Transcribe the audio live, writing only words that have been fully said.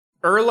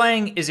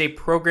Erlang is a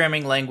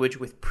programming language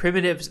with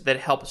primitives that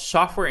help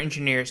software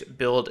engineers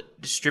build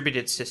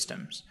distributed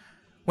systems.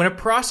 When a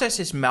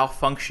process is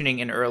malfunctioning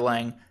in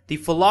Erlang, the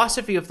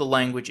philosophy of the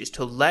language is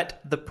to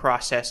let the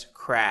process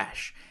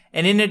crash.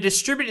 And in a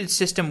distributed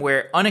system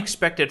where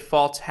unexpected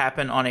faults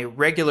happen on a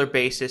regular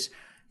basis,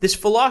 this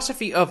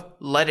philosophy of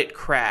let it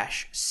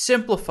crash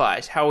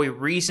simplifies how we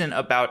reason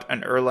about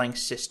an Erlang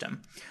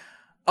system.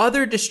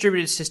 Other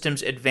distributed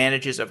systems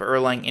advantages of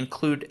Erlang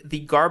include the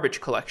garbage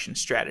collection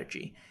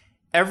strategy.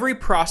 Every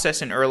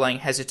process in Erlang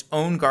has its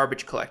own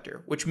garbage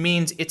collector, which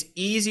means it's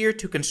easier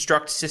to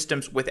construct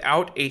systems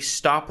without a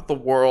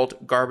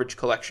stop-the-world garbage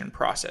collection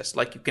process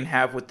like you can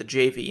have with the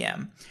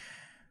JVM.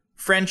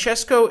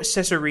 Francesco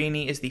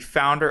Cesarini is the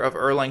founder of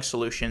Erlang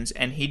Solutions,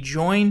 and he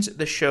joins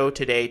the show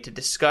today to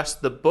discuss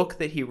the book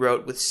that he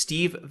wrote with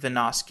Steve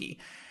Vinosky.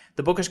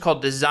 The book is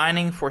called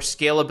Designing for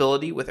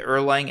Scalability with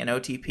Erlang and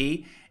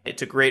OTP.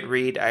 It's a great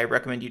read. I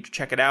recommend you to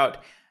check it out.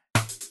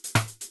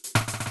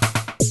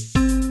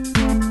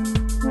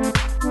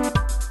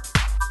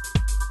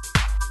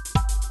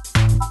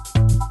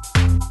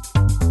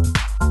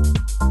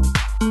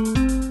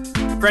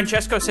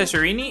 Francesco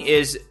Cesarini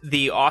is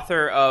the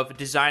author of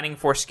Designing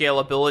for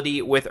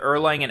Scalability with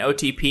Erlang and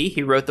OTP.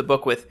 He wrote the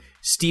book with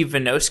Steve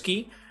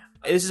Vinosky.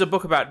 This is a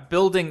book about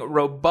building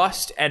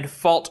robust and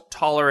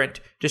fault-tolerant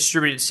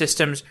distributed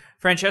systems.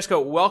 Francesco,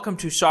 welcome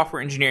to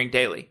Software Engineering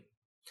Daily.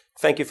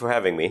 Thank you for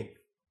having me.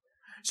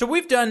 So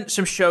we've done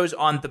some shows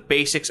on the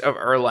basics of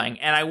Erlang,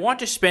 and I want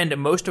to spend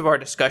most of our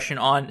discussion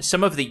on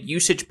some of the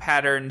usage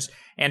patterns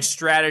and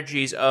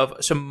strategies of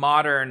some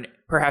modern,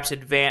 perhaps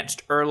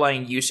advanced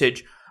Erlang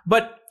usage.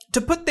 But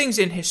to put things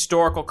in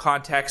historical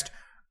context,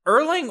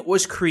 Erlang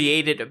was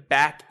created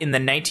back in the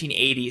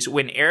 1980s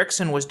when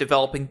Ericsson was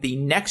developing the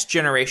next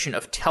generation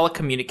of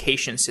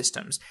telecommunication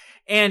systems.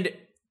 And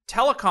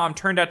telecom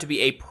turned out to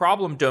be a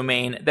problem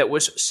domain that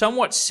was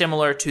somewhat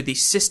similar to the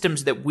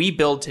systems that we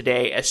build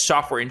today as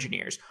software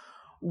engineers.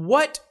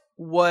 What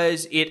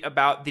was it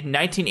about the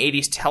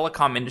 1980s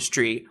telecom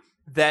industry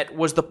that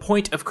was the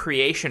point of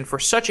creation for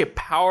such a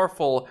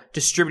powerful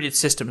distributed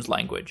systems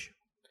language?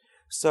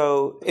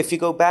 So if you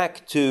go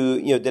back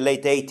to the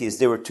late 80s,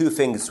 there were two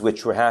things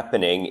which were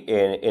happening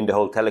in the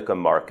whole telecom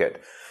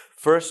market.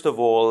 First of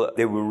all,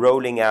 they were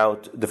rolling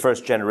out the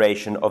first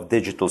generation of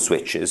digital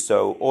switches.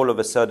 So all of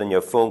a sudden,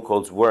 your phone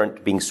calls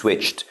weren't being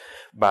switched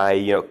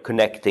by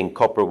connecting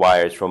copper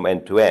wires from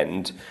end to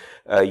end.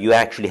 You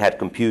actually had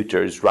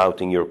computers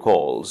routing your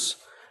calls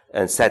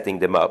and setting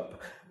them up.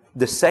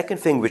 The second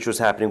thing which was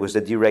happening was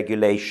the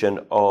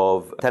deregulation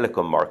of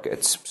telecom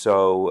markets.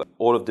 So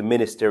all of the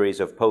ministries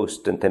of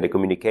post and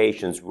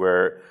telecommunications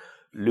were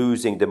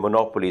losing the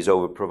monopolies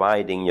over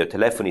providing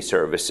telephony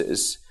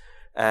services.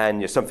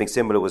 And something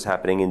similar was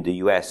happening in the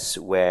US,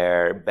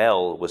 where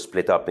Bell was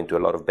split up into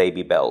a lot of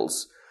baby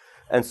bells.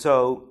 And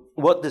so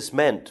what this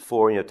meant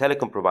for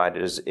telecom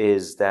providers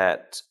is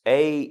that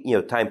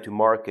time to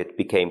market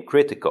became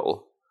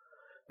critical.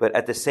 But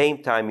at the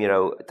same time,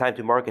 time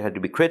to market had to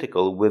be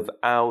critical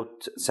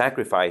without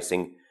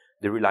sacrificing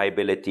the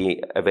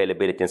reliability,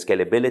 availability, and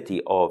scalability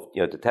of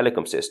the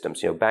telecom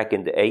systems. Back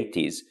in the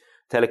 80s,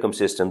 telecom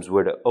systems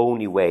were the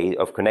only way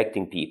of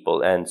connecting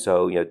people, and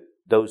so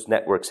those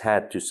networks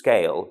had to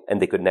scale,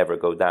 and they could never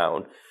go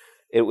down.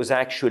 It was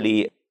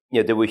actually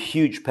there were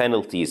huge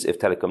penalties if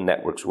telecom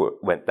networks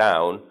went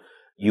down.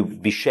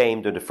 You'd be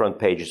shamed on the front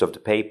pages of the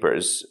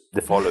papers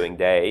the following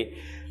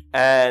day.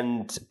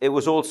 And it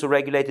was also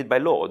regulated by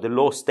law. The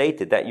law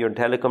stated that your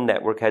telecom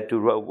network had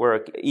to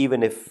work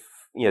even if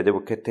there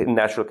were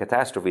natural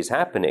catastrophes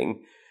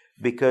happening,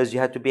 because you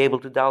had to be able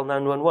to dial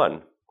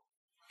 911.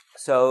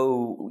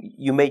 So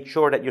you made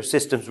sure that your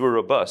systems were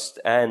robust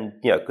and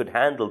could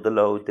handle the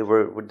load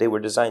they were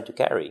designed to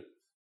carry.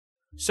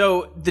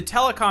 So the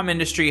telecom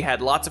industry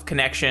had lots of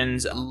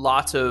connections,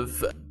 lots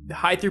of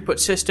high throughput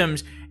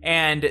systems,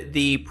 and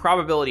the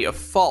probability of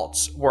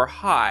faults were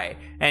high,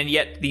 and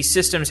yet these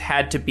systems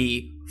had to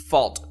be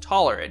fault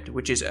tolerant,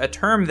 which is a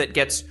term that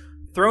gets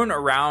thrown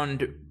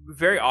around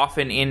very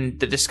often in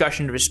the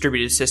discussion of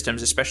distributed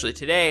systems, especially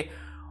today.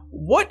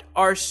 What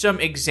are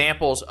some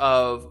examples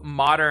of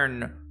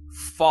modern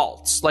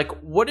faults? Like,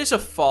 what is a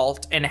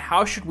fault, and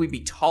how should we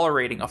be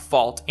tolerating a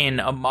fault in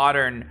a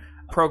modern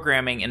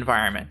programming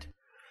environment?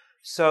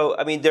 So,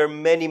 there are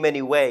many,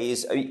 many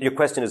ways. Your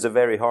question is a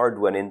very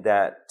hard one in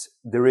that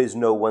there is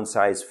no one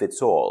size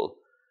fits all.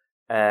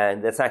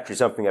 And that's actually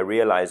something I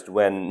realized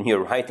when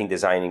you're writing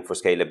Designing for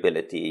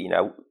Scalability.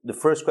 The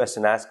first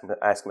question I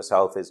ask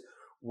myself is,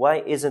 why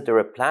isn't there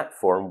a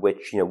platform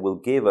which, will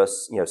give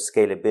us,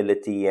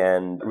 scalability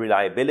and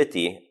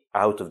reliability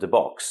out of the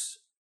box?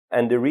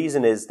 And the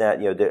reason is that,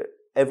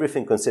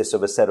 everything consists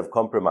of a set of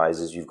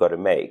compromises you've got to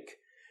make.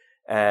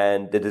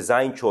 And the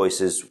design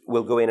choices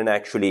will go in and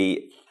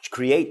actually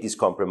create these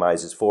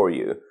compromises for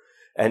you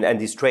and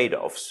these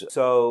trade-offs.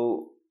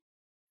 So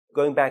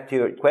going back to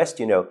your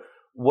question,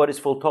 what is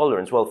fault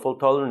tolerance? Well, fault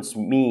tolerance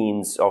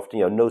means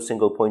often, no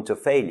single point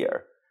of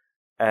failure.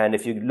 And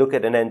if you look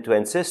at an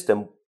end-to-end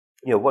system,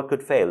 what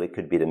could fail? It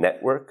could be the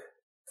network.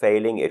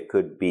 failing. It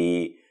could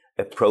be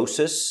a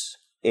process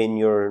in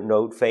your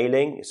node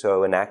failing,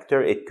 so an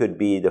actor. It could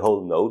be the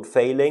whole node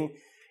failing.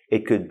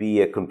 It could be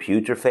a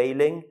computer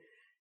failing.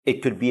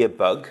 It could be a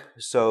bug,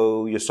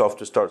 so your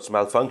software starts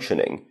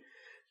malfunctioning.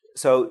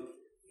 So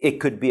it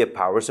could be a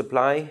power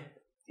supply.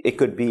 It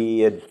could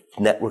be a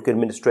network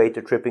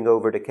administrator tripping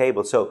over the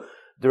cable. So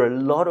there are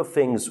a lot of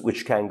things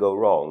which can go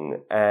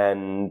wrong.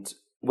 And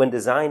when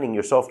designing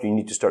your software, you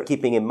need to start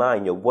keeping in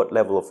mind, what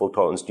level of fault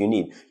tolerance do you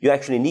need? You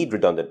actually need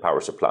redundant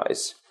power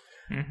supplies.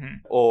 Mm-hmm.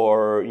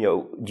 Or,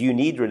 do you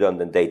need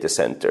redundant data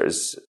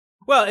centers?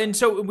 Well, and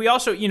so we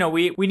also,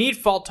 we need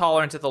fault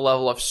tolerance at the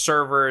level of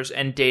servers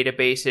and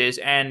databases.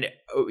 And,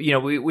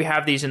 we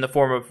have these in the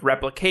form of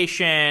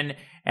replication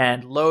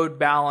and load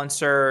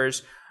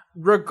balancers.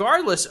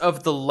 Regardless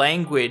of the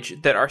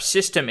language that our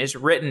system is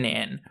written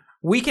in,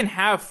 we can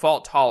have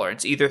fault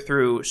tolerance either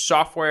through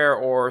software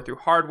or through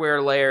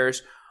hardware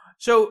layers.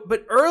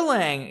 But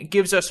Erlang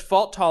gives us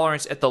fault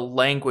tolerance at the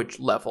language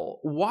level.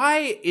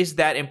 Why is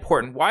that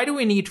important? Why do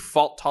we need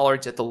fault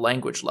tolerance at the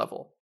language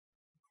level?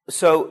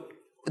 So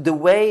the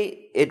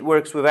way it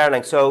works with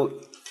Erlang,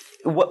 so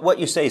what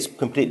you say is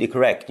completely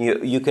correct.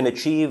 You can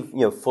achieve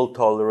fault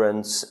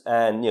tolerance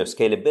and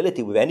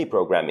scalability with any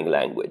programming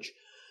language.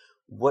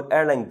 What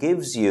Erlang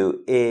gives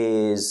you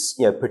is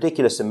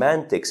particular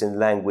semantics in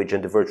language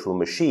and the virtual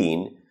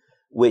machine,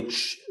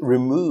 which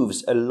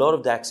removes a lot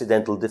of the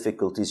accidental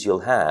difficulties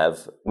you'll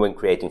have when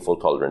creating fault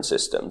tolerant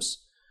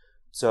systems.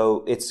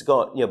 So it's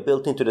got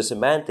built into the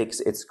semantics,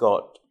 it's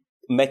got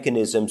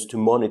mechanisms to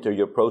monitor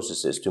your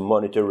processes, to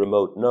monitor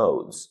remote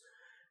nodes.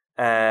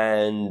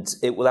 And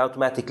it will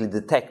automatically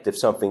detect if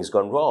something's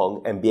gone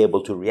wrong and be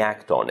able to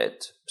react on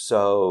it.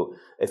 So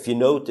if you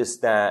notice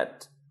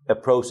that a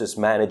process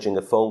managing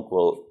a phone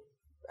call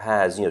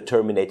has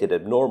terminated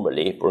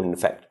abnormally or in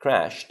fact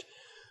crashed,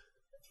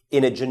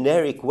 in a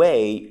generic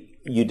way,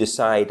 you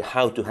decide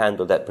how to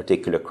handle that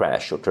particular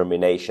crash or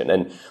termination.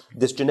 And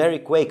this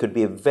generic way could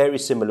be a very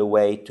similar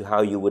way to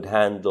how you would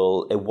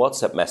handle a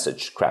WhatsApp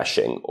message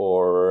crashing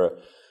or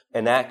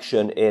an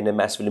action in a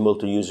massively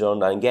multi-user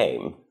online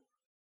game.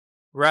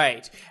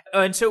 Right.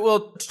 And so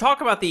we'll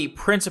talk about the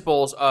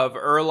principles of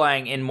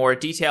Erlang in more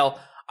detail.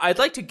 I'd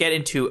like to get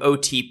into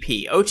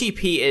OTP.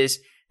 OTP is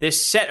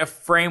this set of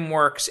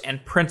frameworks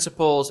and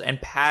principles and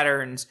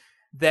patterns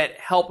that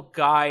help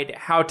guide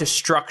how to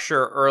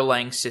structure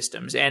Erlang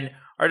systems. And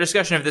our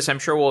discussion of this, I'm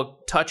sure,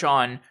 will touch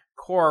on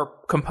core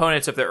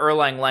components of the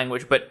Erlang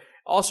language, but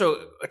also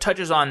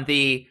touches on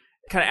the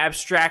kind of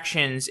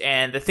abstractions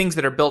and the things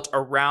that are built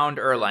around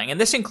Erlang.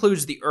 And this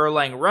includes the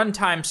Erlang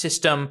runtime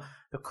system,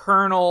 the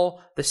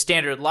kernel, the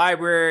standard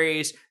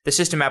libraries, the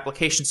system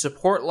application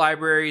support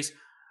libraries.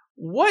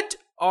 What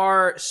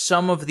are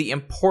some of the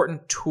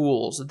important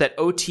tools that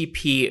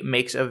OTP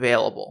makes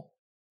available?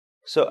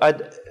 So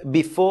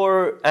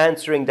before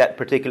answering that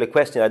particular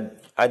question,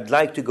 I'd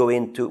like to go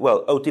into,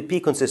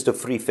 OTP consists of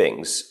three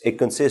things. It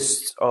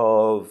consists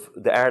of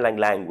the Erlang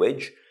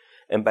language,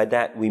 and by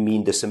that we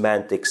mean the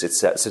semantics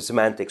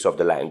of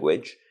the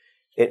language.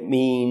 It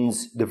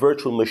means the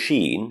virtual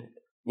machine.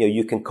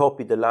 You can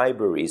copy the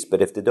libraries,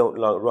 but if they don't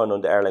run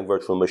on the Erlang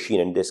virtual machine,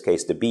 in this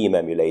case the Beam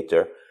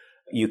emulator,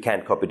 you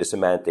can't copy the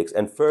semantics.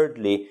 And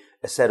thirdly,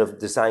 a set of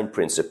design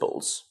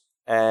principles.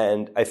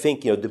 And I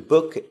think, the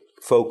book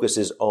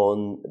focuses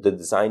on the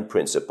design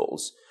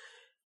principles.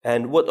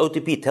 And what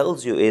OTP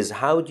tells you is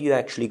how do you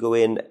actually go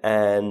in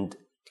and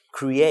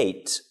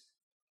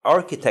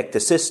architect a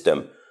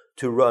system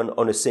to run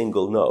on a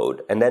single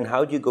node? And then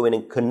how do you go in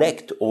and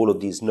connect all of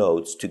these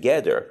nodes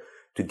together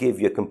to give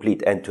you a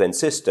complete end-to-end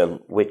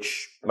system,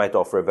 which might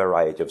offer a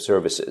variety of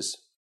services?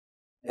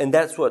 And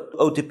that's what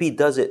OTP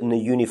does it in a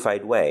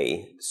unified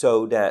way,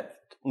 so that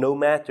no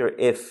matter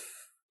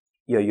if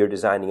you're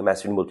designing a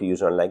massively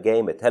multi-user online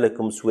game, a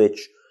telecom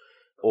switch,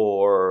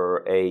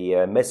 or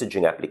a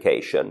messaging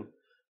application,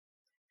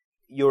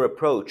 your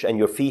approach and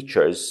your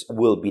features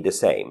will be the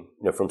same,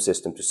 from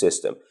system to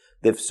system.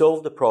 They've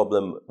solved the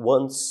problem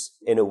once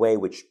in a way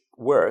which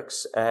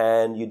works,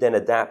 and you then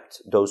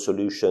adapt those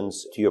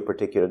solutions to your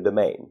particular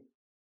domain.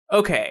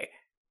 Okay.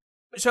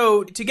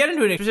 So to get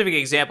into a specific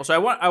example, I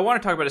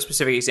want to talk about a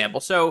specific example.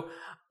 So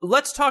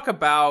let's talk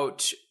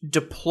about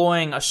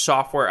deploying a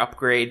software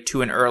upgrade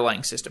to an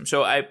Erlang system.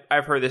 So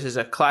I've heard this is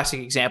a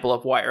classic example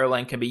of why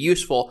Erlang can be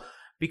useful,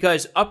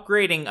 because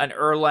upgrading an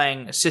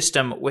Erlang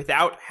system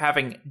without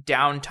having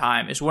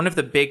downtime is one of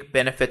the big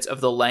benefits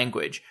of the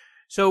language.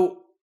 So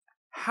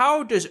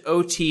how does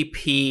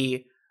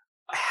OTP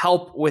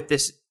help with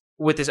this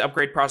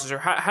upgrade process? Or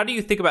how do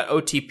you think about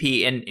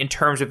OTP in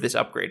terms of this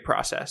upgrade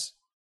process?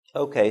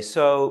 Okay,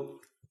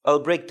 so I'll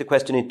break the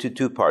question into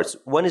two parts.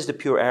 One is the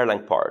pure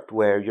Erlang part,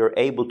 where you're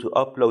able to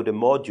upload a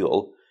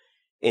module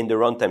in the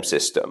runtime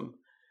system.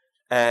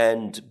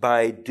 And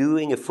by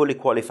doing a fully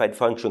qualified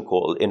function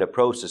call in a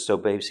process, so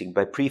basically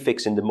by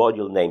prefixing the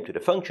module name to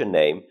the function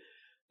name,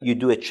 you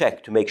do a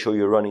check to make sure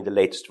you're running the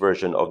latest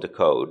version of the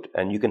code.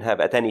 And you can have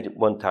at any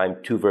one time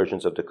two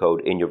versions of the code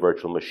in your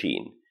virtual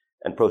machine.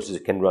 And processes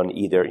can run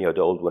either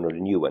the old one or the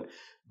new one.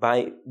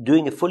 by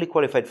doing a fully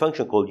qualified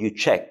function call, you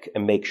check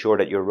and make sure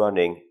that you're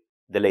running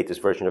the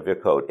latest version of your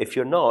code. If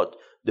you're not,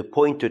 the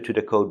pointer to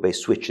the code base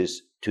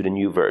switches to the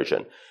new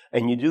version.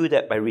 And you do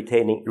that by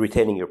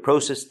retaining your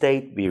process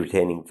state, by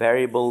retaining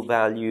variable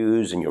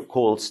values and your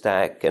call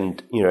stack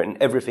and, and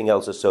everything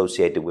else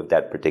associated with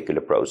that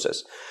particular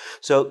process.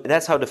 So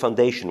that's how the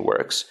foundation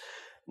works.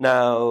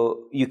 Now,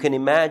 you can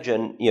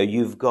imagine,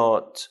 you've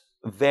got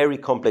very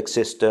complex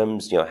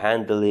systems,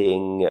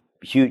 handling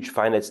huge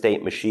finite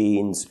state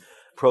machines,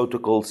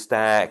 protocol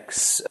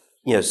stacks,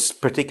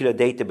 particular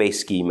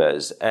database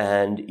schemas,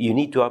 and you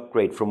need to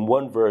upgrade from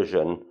one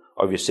version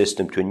of your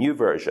system to a new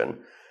version.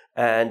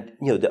 And,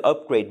 the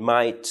upgrade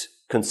might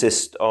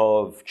consist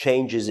of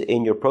changes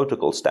in your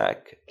protocol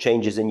stack,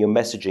 changes in your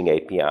messaging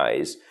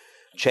APIs,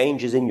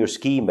 changes in your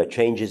schema,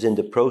 changes in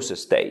the process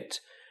state.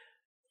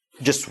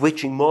 Just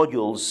switching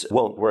modules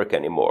won't work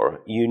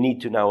anymore. You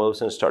need to now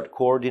also start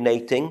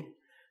coordinating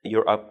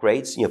your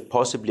upgrades,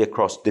 possibly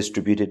across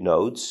distributed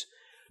nodes.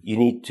 You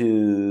need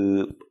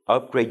to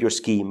upgrade your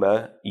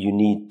schema. You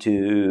need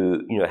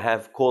to,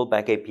 have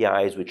callback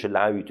APIs which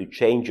allow you to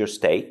change your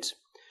state.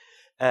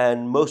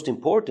 And most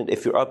important,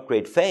 if your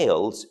upgrade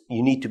fails,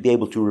 you need to be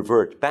able to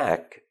revert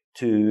back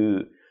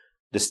to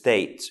the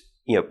state,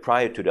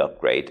 prior to the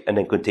upgrade and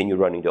then continue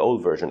running the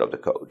old version of the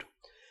code.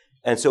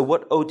 And so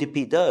what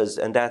OTP does,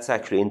 and that's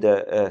actually in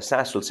the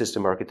SASL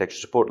System Architecture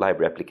Support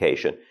Library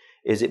application,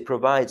 is it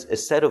provides a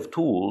set of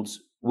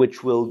tools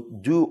which will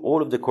do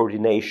all of the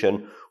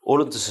coordination,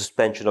 all of the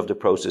suspension of the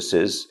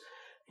processes,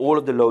 all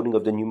of the loading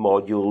of the new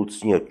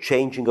modules,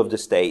 changing of the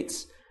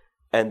states,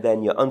 and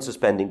then you're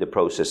unsuspending the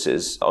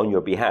processes on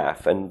your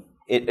behalf. And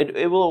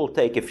it will all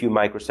take a few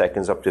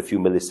microseconds up to a few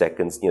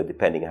milliseconds,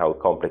 depending how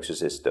complex your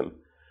system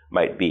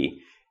might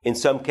be. In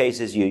some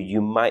cases,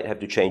 you might have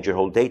to change your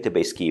whole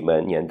database schema,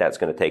 and that's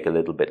going to take a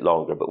little bit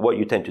longer. But what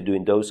you tend to do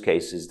in those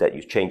cases is that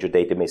you change your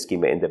database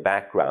schema in the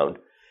background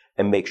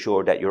and make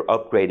sure that your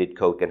upgraded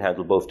code can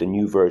handle both the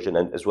new version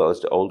and as well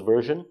as the old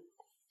version,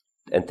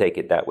 and take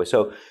it that way.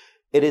 So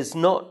it is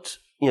not,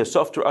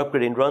 software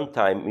upgrade in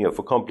runtime,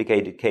 for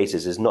complicated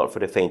cases is not for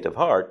the faint of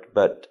heart,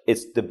 but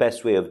it's the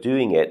best way of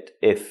doing it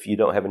if you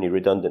don't have any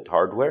redundant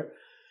hardware.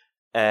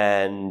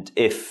 And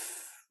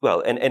if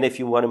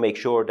you want to make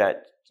sure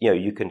that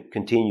you can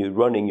continue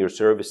running your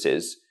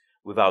services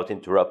without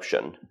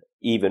interruption,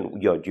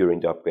 even during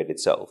the upgrade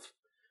itself.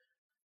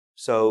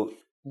 So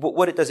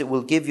what it does, it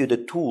will give you the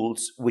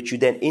tools which you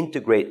then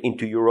integrate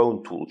into your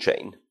own tool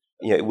chain.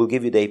 It will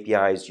give you the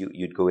APIs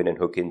you'd go in and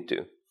hook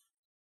into.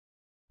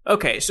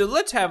 Okay, so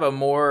let's have a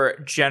more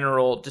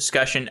general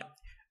discussion.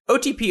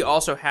 OTP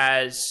also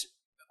has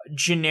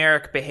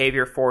generic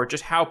behavior for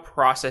just how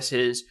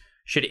processes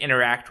should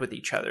interact with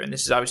each other, and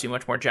this is obviously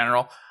much more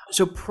general.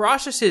 So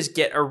processes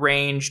get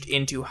arranged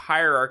into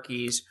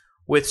hierarchies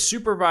with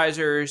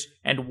supervisors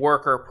and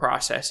worker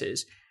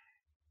processes.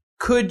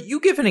 Could you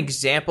give an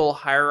example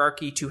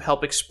hierarchy to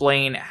help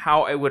explain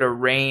how I would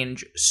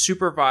arrange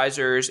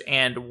supervisors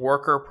and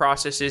worker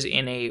processes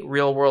in a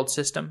real-world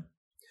system?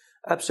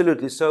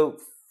 Absolutely. So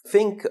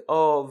think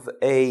of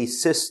a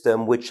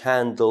system which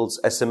handles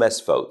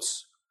SMS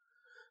votes.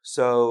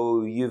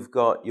 So you've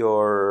got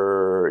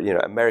your,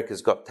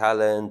 America's Got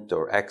Talent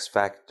or X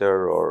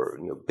Factor or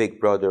Big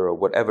Brother or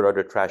whatever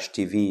other trash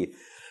TV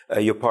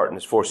your partner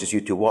forces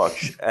you to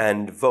watch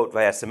and vote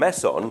via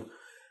SMS on.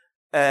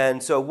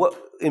 And so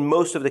in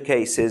most of the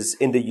cases,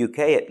 in the UK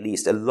at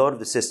least, a lot of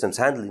the systems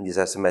handling these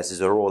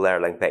SMSs are all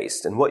Erlang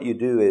based. And what you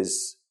do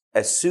is,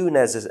 as soon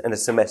as an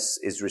SMS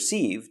is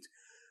received,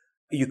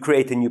 you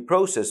create a new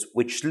process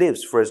which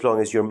lives for as long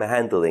as you're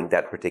handling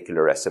that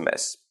particular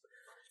SMS.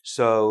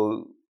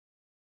 So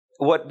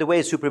the way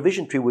a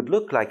supervision tree would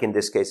look like in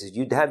this case is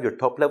you'd have your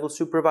top-level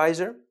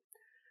supervisor,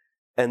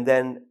 and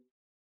then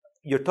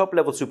your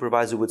top-level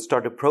supervisor would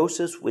start a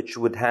process which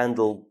would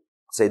handle,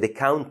 say, the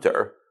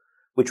counter,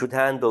 which would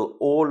handle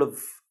all of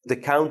the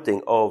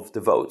counting of the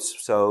votes.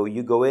 So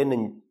you go in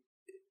and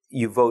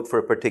you vote for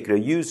a particular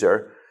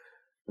user.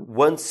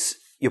 Once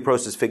your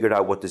process figured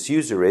out what this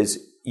user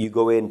is, you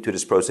go into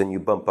this process and you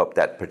bump up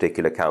that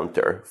particular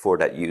counter for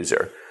that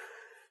user.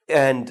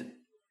 And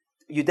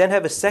you then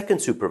have a second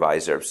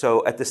supervisor.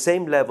 So at the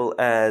same level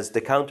as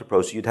the counter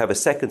process, you'd have a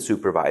second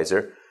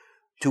supervisor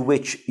to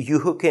which you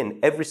hook in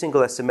every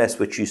single SMS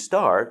which you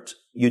start,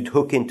 you'd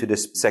hook into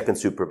this second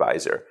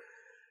supervisor,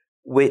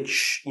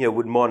 which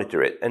would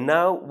monitor it. And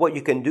now what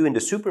you can do in the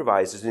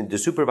supervisors, and the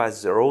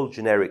supervisors are all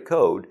generic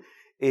code,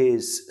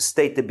 is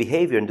state the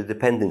behavior and the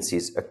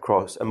dependencies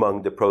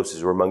among the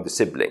process or among the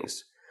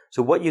siblings.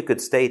 So what you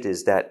could state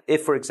is that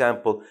if, for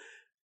example,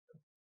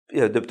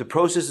 the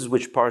processes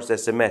which parse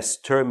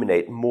SMS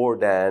terminate more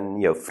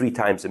than 3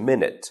 times a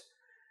minute,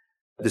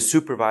 the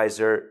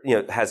supervisor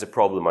has a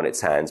problem on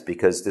its hands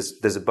because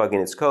there's a bug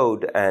in its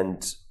code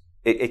and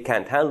it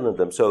can't handle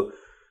them. So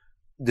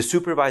the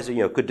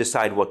supervisor could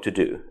decide what to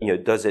do.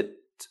 Does it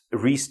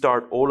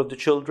restart all of the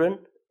children?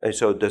 And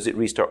so does it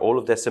restart all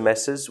of the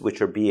SMSs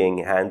which are being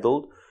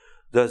handled?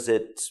 Does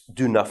it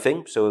do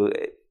nothing? So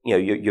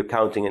you're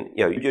counting and,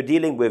 you're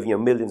dealing with,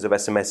 millions of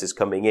SMSs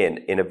coming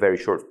in a very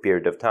short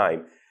period of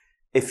time.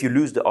 If you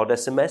lose the odd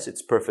SMS,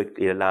 it's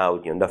perfectly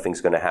allowed.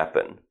 Nothing's going to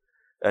happen.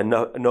 And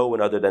no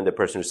one other than the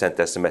person who sent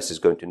the SMS is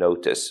going to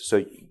notice.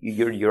 So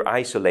you're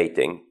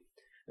isolating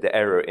the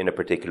error in a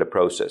particular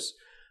process.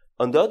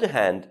 On the other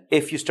hand,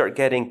 if you start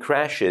getting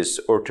crashes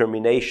or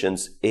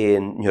terminations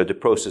in the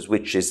process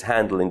which is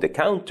handling the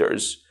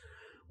counters,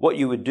 what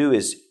you would do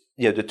is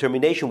the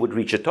termination would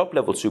reach a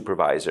top-level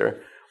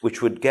supervisor,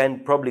 which would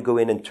again probably go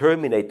in and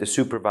terminate the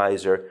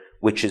supervisor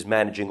which is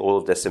managing all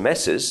of the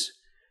SMSs,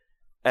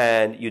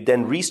 and you'd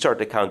then restart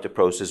the counter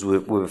process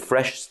with a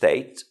fresh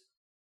state,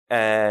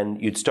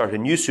 and you'd start a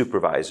new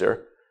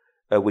supervisor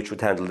which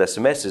would handle the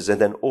SMSs, and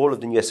then all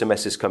of the new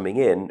SMSs coming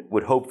in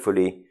would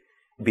hopefully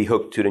be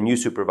hooked to the new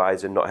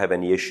supervisor and not have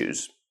any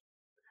issues.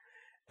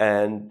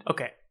 And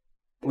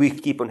we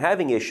keep on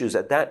having issues.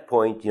 At that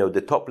point,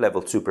 the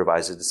top-level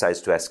supervisor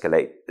decides to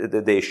escalate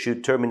the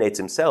issue, terminates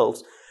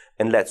himself,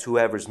 and lets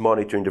whoever's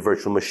monitoring the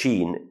virtual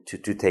machine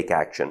to take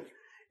action.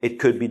 It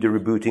could be the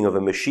rebooting of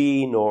a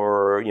machine,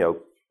 or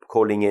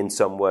calling in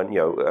someone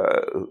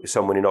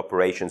in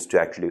operations to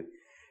actually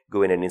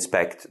go in and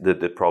inspect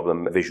the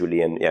problem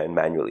visually and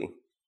manually.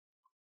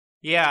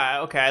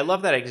 Yeah, okay. I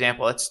love that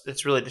example.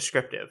 It's really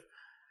descriptive.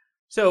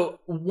 So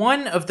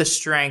one of the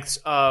strengths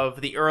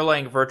of the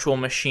Erlang virtual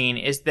machine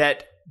is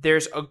that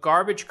there's a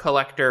garbage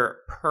collector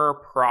per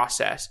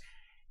process.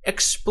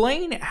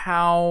 Explain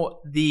how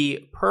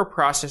the per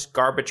process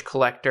garbage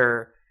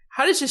collector,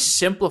 how does this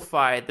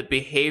simplify the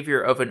behavior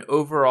of an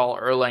overall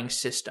Erlang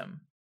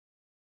system?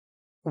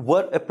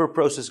 What a per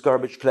process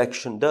garbage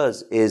collection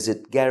does is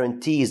it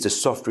guarantees the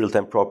soft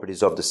real-time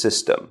properties of the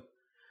system.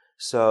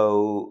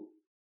 So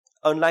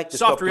unlike the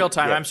soft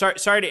real-time, I'm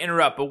sorry to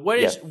interrupt, but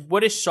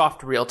what is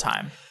soft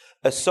real-time?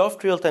 A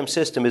soft real-time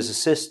system is a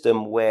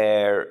system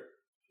where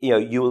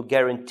you will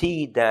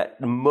guarantee that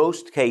in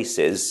most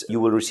cases you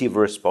will receive a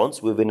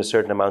response within a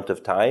certain amount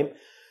of time.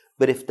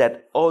 But if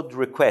that odd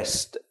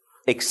request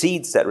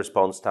exceeds that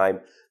response time,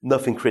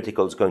 nothing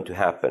critical is going to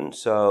happen.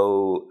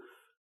 So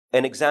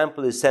an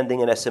example is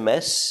sending an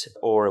SMS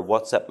or a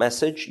WhatsApp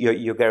message.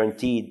 You're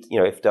guaranteed,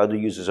 if the other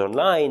user's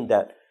online,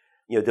 that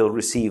they'll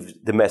receive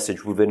the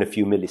message within a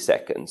few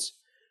milliseconds.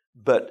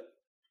 But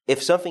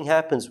if something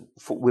happens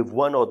with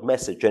one odd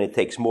message and it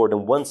takes more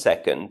than 1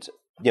 second,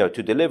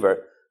 to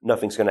deliver,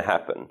 nothing's going to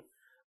happen.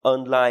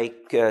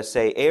 Unlike,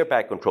 say,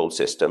 airbag control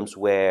systems,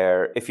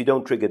 where if you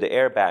don't trigger the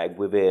airbag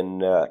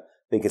within, I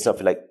think it's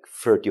something like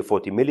 30 or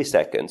 40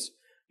 milliseconds,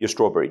 you're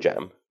strawberry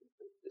jam.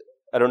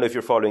 I don't know if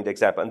you're following the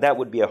example. And that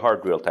would be a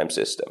hard real-time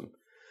system.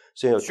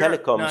 So, sure.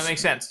 telecoms... No, that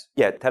makes sense.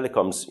 Yeah,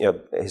 telecoms,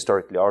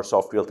 historically are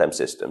soft real-time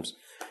systems.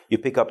 You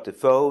pick up the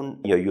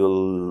phone,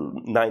 you'll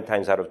 9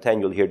 times out of 10,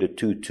 you'll hear the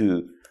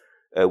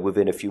 2-2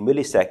 within a few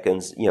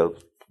milliseconds.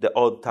 The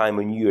odd time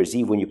on New Year's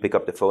Eve when you pick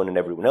up the phone and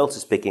everyone else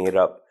is picking it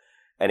up,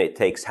 and it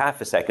takes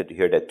half a second to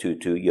hear that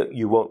 2-2,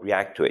 you won't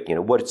react to it.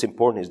 What's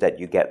important is that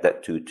you get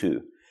that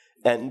 2-2.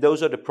 And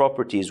those are the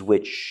properties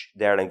which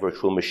the Erlang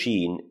virtual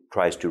machine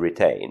tries to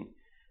retain,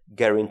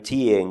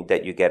 guaranteeing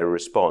that you get a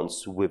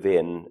response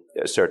within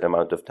a certain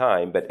amount of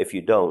time. But if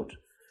you don't,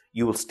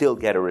 you will still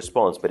get a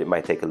response, but it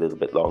might take a little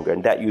bit longer.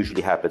 And that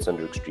usually happens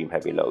under extreme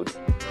heavy load.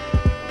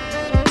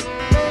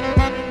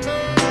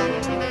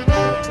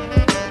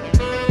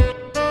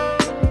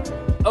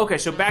 Okay,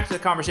 so back to the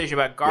conversation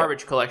about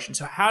garbage collection.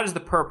 So how does the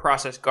per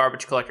process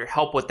garbage collector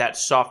help with that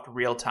soft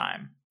real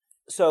time?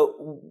 So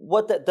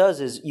what that does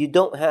is you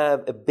don't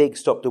have a big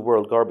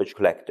stop-the-world garbage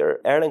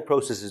collector. Erlang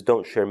processes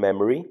don't share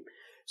memory.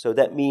 So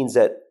that means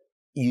that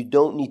you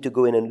don't need to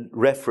go in and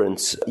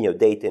reference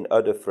data in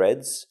other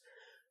threads.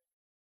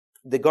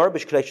 The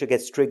garbage collector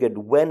gets triggered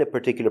when a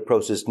particular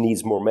process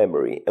needs more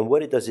memory. And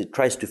what it does, it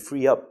tries to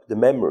free up the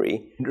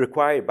memory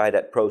required by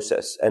that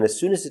process. And as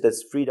soon as it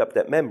has freed up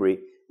that memory,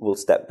 it will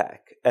step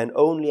back. And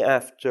only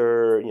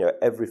after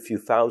every few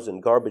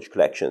thousand garbage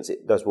collections,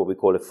 it does what we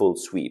call a full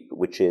sweep,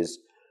 which is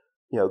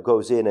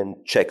goes in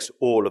and checks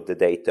all of the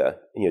data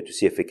to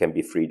see if it can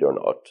be freed or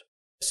not.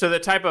 So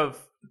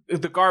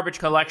the garbage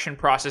collection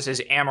process is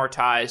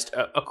amortized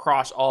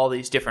across all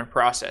these different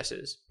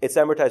processes. It's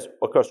amortized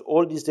across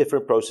all these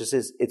different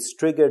processes. It's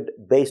triggered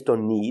based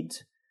on need,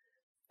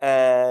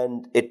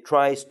 and it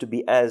tries to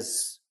be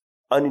as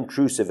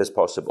unintrusive as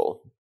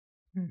possible.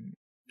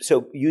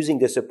 So using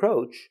this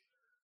approach,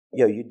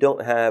 you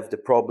don't have the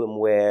problem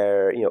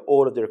where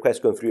all of the requests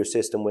going through your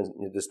system when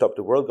the stop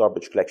the world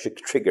garbage collection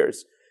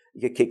triggers,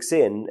 it kicks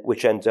in,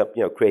 which ends up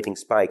creating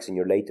spikes in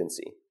your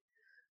latency.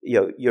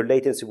 Your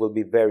latency will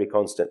be very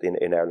constant in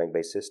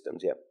Erlang-based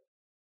systems, yeah.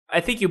 I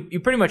think you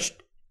pretty much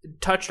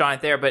touched on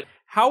it there, but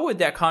how would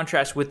that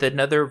contrast with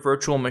another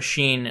virtual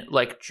machine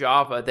like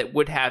Java that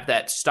would have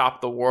that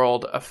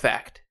stop-the-world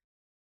effect?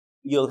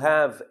 You'll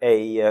have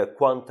a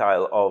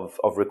quantile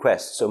of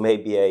requests. So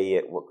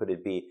maybe what could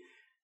it be?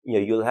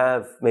 You'll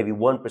have maybe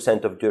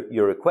 1% of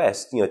your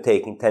requests,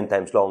 taking 10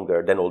 times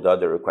longer than all the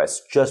other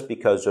requests, just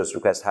because those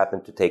requests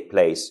happen to take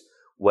place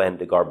when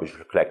the garbage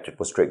collector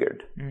was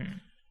triggered.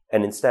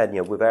 And instead,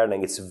 with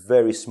Erlang, it's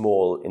very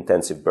small,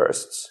 intensive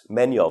bursts,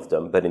 many of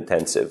them, but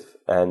intensive.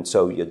 And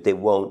so they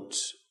won't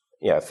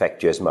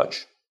affect you as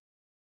much.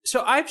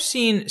 So I've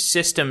seen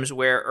systems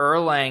where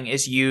Erlang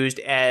is used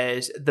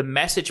as the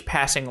message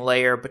passing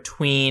layer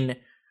between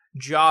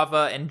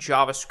Java and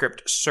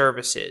JavaScript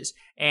services.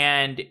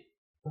 And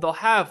they'll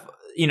have,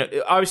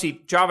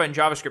 obviously Java and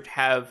JavaScript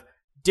have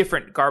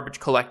different garbage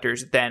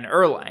collectors than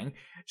Erlang.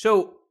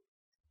 So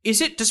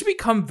does it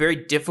become very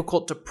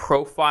difficult to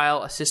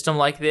profile a system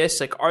like this?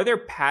 Like, are there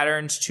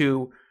patterns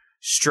to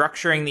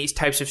structuring these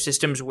types of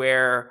systems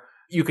where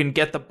you can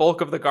get the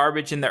bulk of the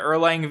garbage in the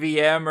Erlang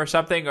VM or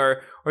something?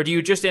 Or do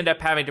you just end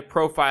up having to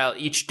profile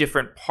each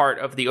different part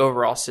of the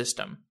overall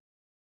system?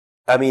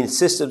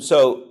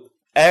 So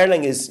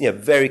Erlang is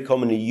very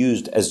commonly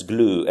used as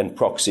glue and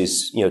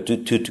proxies,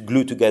 to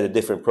glue together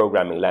different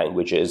programming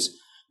languages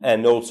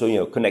and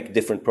also, connect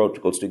different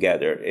protocols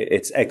together.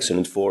 It's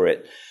excellent for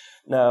it.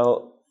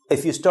 Now,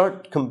 if you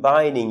start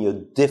combining your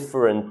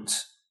different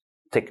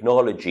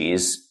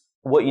technologies,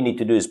 what you need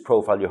to do is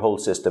profile your whole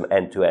system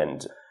end to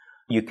end.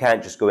 You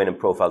can't just go in and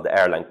profile the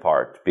Erlang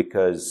part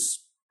because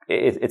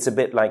it's a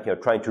bit like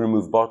trying to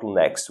remove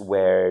bottlenecks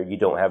where you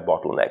don't have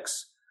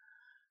bottlenecks.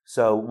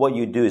 So what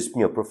you do is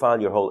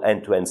profile your whole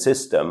end-to-end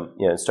system,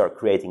 and start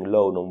creating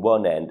load on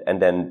one end,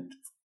 and then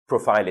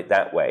profile it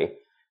that way.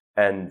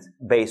 And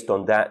based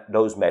on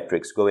those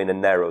metrics, go in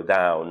and narrow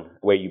down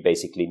where you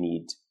basically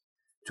need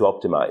to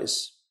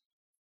optimize.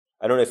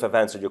 I don't know if I've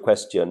answered your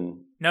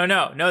question.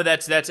 No,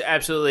 that's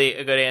absolutely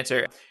a good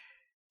answer.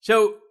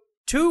 So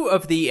two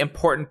of the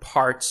important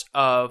parts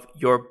of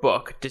your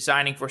book,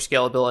 Designing for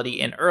Scalability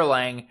in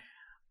Erlang,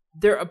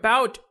 they're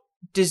about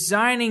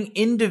designing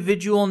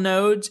individual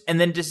nodes and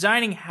then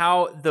designing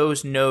how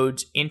those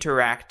nodes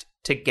interact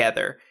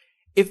together.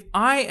 If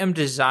I am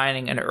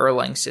designing an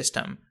Erlang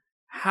system,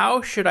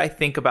 how should I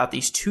think about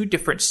these two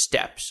different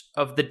steps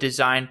of the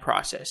design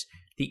process?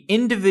 The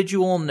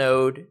individual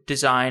node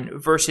design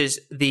versus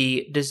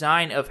the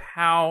design of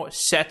how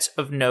sets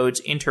of nodes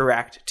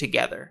interact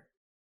together?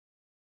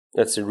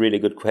 That's a really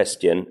good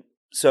question.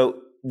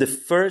 So the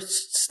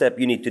first step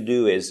you need to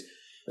do is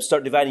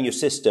start dividing your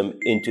system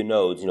into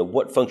nodes.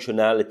 What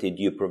functionality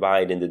do you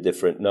provide in the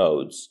different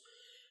nodes?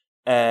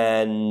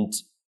 And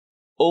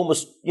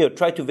almost,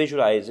 try to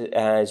visualize it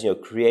as,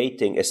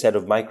 creating a set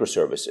of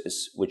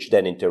microservices which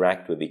then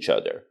interact with each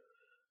other.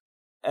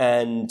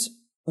 And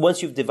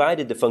once you've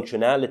divided the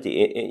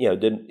functionality,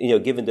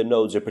 given the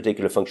nodes a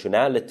particular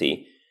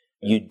functionality,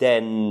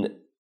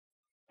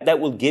 that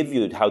will give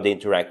you how they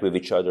interact with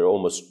each other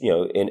almost,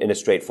 in a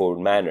straightforward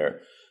manner.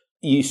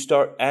 You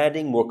start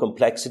adding more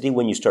complexity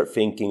when you start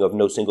thinking of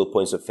no single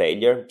points of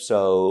failure.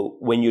 So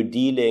when you're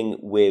dealing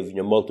with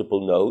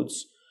multiple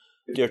nodes,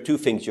 there are two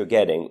things you're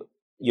getting.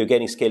 You're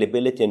getting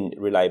scalability and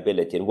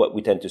reliability. And what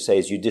we tend to say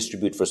is you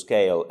distribute for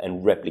scale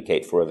and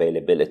replicate for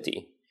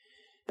availability.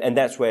 And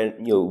that's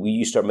when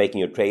you start making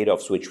your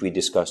trade-offs, which we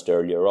discussed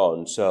earlier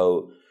on.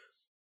 So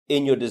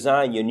in your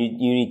design, you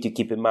need to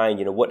keep in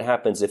mind, what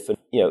happens if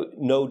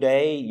node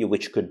A,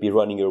 which could be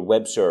running your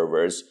web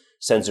servers,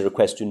 sends a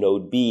request to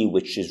node B,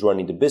 which is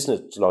running the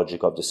business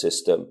logic of the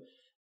system,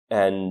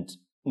 and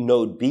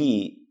node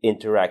B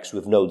interacts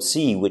with node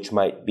C, which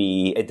might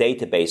be a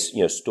database,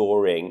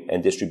 storing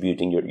and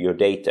distributing your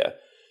data.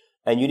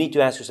 And you need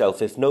to ask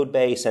yourself, if node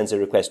A sends a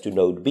request to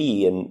node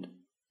B and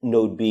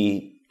node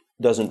B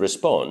doesn't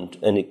respond,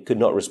 and it could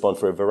not respond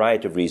for a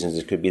variety of reasons.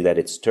 It could be that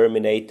it's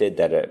terminated,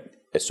 that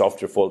a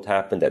software fault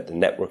happened, that the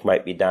network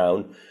might be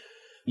down.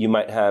 You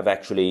might have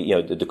actually,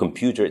 the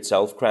computer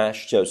itself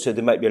crashed. So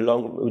there might be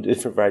a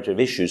different variety of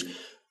issues.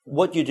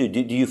 What do you do?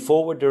 Do you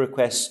forward the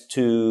request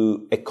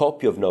to a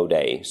copy of node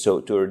A, so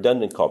to a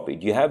redundant copy?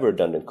 Do you have a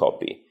redundant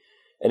copy?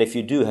 And if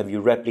you do, have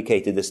you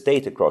replicated the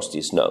state across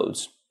these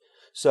nodes?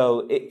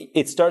 So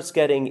it starts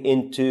getting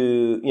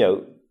into,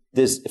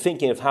 this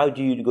thinking of how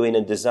do you go in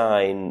and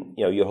design,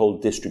 your whole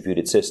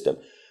distributed system.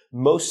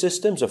 Most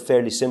systems are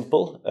fairly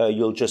simple.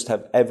 You'll just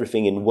have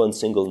everything in one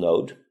single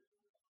node.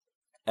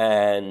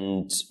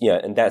 And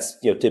that's,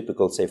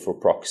 typical, say, for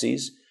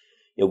proxies,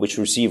 which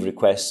receive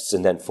requests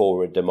and then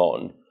forward them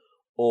on.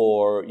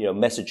 Or,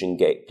 messaging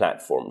gate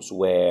platforms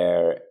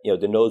where,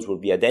 the nodes will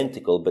be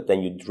identical, but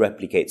then you'd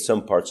replicate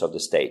some parts of the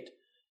state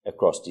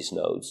across these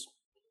nodes.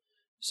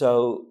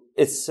 So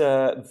it's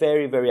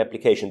very, very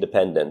application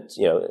dependent,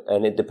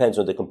 and it depends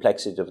on the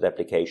complexity of the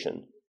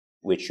application,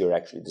 which you're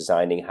actually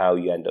designing, how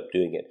you end up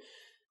doing it.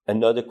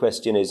 Another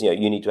question is,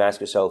 you need to ask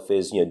yourself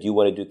is, do you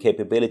want to do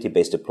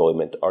capability-based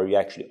deployment? Are you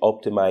actually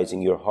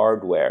optimizing your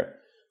hardware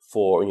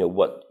for,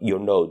 what your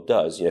node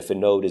does? If a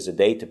node is a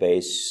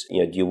database,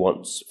 do you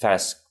want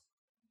fast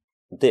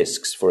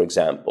disks, for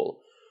example?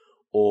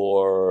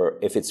 Or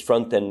if it's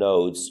front-end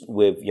nodes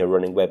with,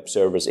 running web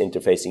servers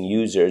interfacing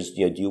users,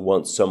 do you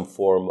want some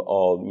form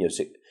of,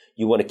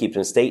 you want to keep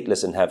them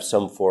stateless and have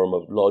some form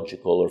of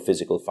logical or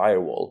physical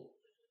firewall,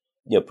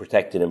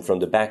 protecting them from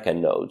the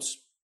back-end nodes?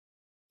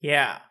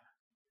 Yeah.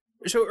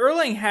 So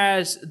Erlang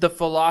has the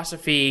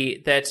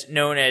philosophy that's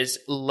known as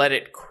let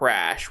it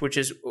crash, which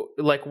is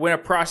like when a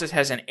process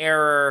has an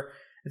error,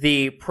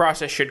 the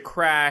process should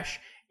crash,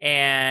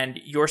 and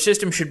your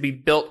system should be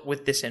built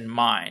with this in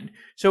mind.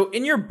 So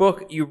in your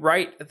book, you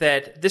write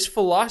that this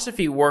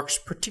philosophy works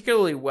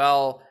particularly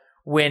well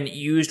when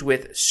used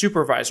with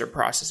supervisor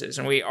processes.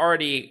 And we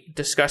already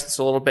discussed this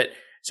a little bit.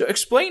 So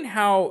explain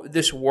how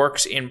this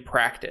works in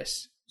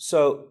practice.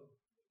 So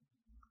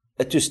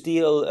to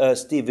steal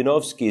Steve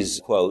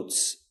Vinovsky's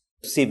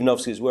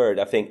word,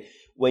 I think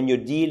when you're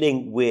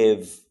dealing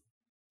with,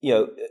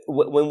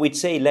 when we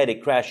say let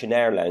it crash in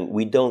Erlang,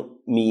 we don't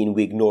mean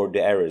we ignore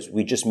the errors.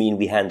 We just mean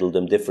we handle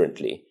them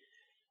differently.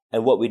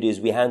 And what we do is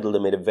we handle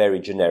them in a very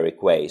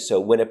generic way. So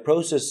when a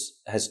process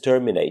has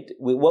terminated,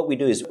 what we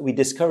do is we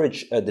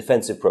discourage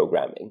defensive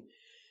programming.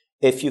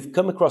 If you've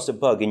come across a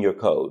bug in your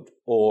code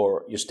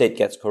or your state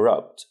gets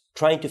corrupt,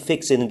 trying to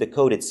fix it in the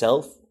code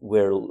itself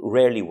will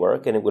rarely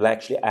work, and it will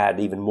actually add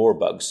even more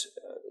bugs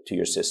to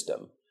your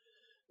system.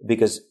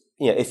 Because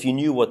if you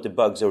knew what the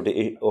bugs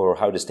or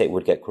how the state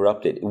would get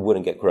corrupted, it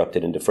wouldn't get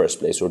corrupted in the first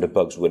place, or the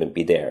bugs wouldn't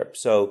be there.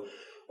 So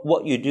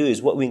what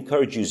we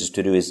encourage users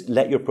to do is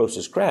let your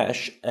process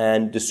crash,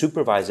 and the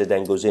supervisor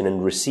then goes in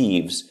and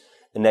receives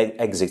an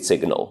exit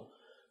signal.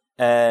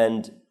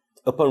 And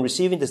upon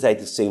receiving this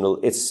exit signal,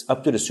 it's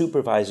up to the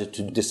supervisor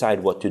to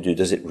decide what to do.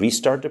 Does it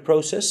restart the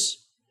process?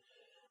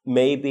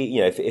 Maybe,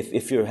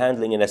 if you're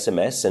handling an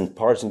SMS and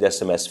parsing the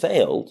SMS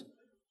failed,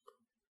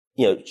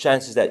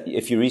 chances that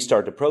if you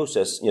restart the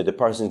process, the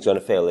parsing is going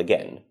to fail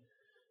again.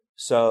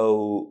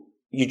 So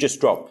you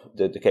just drop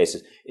the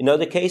cases. In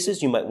other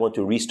cases, you might want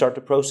to restart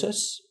the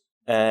process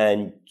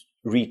and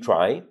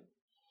retry.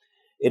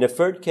 In a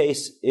third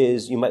case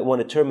is you might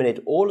want to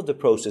terminate all of the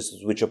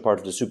processes which are part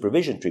of the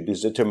supervision tree,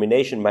 because the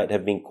termination might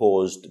have been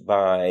caused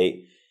by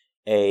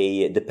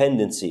a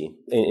dependency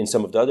in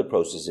some of the other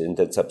processes in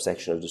that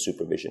subsection of the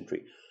supervision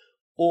tree.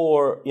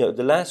 Or,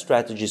 the last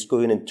strategy is go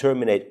in and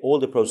terminate all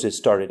the processes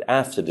started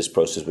after this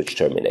process which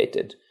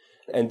terminated.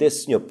 And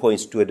this,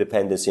 points to a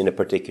dependency in a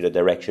particular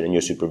direction in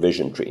your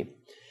supervision tree.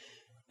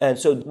 And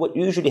so what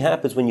usually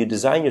happens when you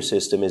design your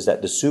system is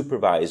that the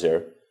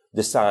supervisor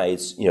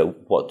decides,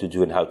 what to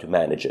do and how to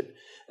manage it.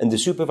 And the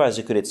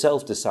supervisor could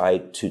itself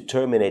decide to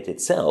terminate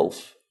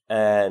itself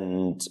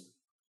and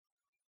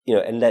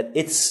let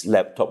its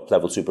top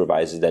level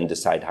supervisor then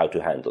decide how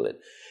to handle it.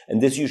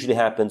 And this usually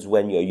happens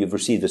when you've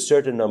received a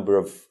certain number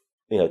of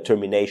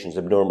terminations,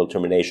 abnormal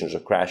terminations or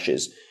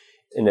crashes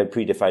in a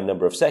predefined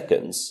number of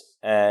seconds,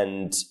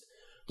 and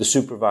the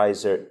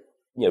supervisor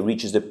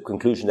reaches the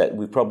conclusion that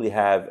we probably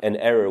have an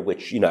error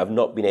which I've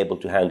not been able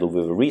to handle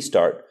with a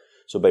restart.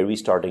 So by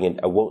restarting it,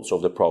 I won't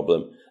solve the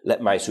problem.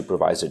 Let my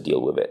supervisor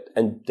deal with it.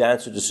 And the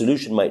answer, the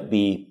solution might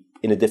be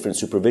in a different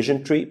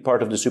supervision tree,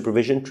 part of the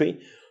supervision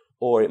tree,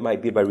 or it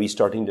might be by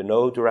restarting the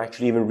node or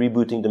actually even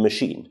rebooting the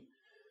machine.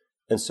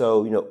 And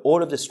so,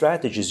 all of the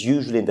strategy is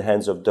usually in the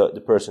hands of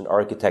the person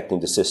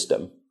architecting the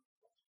system,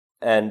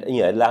 and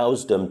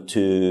allows them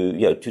to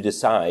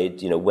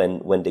decide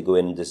when they go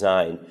in and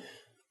design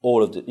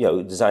all of the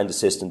design the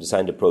system,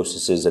 design the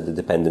processes and the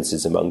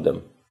dependencies among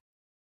them.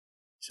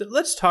 So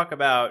let's talk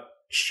about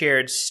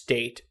shared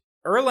state.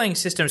 Erlang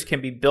systems can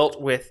be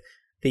built with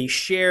the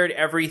shared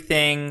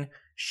everything,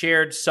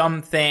 shared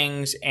some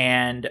things,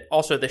 and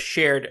also the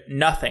shared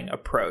nothing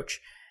approach.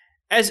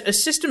 As a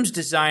systems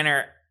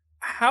designer,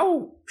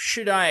 how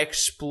should I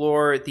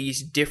explore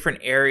these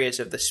different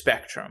areas of the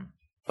spectrum?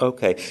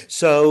 Okay,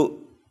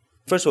 so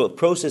first of all,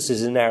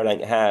 processes in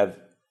Erlang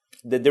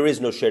there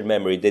is no shared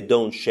memory. They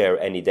don't share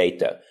any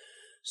data.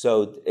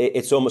 So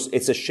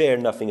it's a share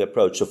nothing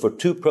approach. So for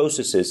two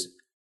processes,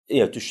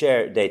 to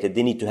share data,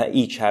 they need to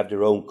each have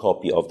their own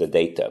copy of the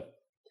data.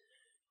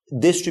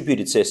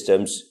 Distributed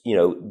systems,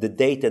 the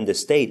data and the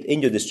state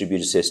in your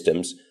distributed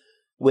systems,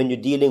 when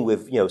you're dealing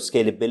with,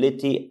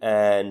 scalability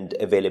and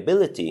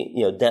availability,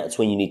 that's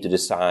when you need to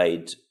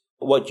decide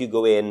what you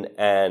go in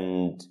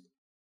and,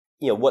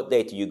 what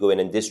data you go in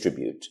and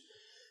distribute.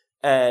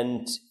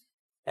 And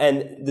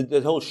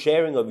the whole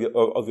sharing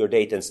of your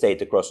data and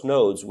state across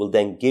nodes will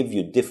then give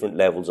you different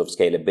levels of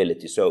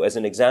scalability. So as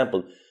an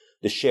example,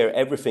 the share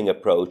everything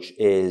approach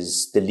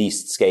is the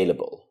least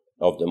scalable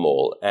of them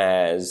all,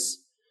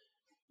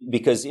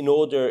 because in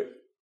order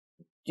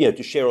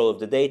to share all of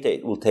the data,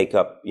 it will take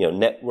up,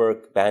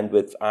 network,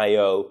 bandwidth,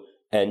 I/O,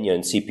 and,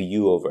 and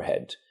CPU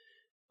overhead.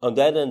 On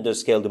that end of the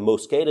scale, the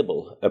most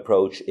scalable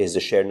approach is the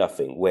share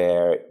nothing,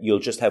 where you'll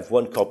just have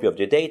one copy of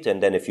the data,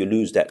 and then if you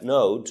lose that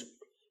node,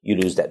 you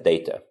lose that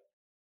data.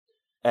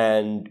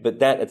 But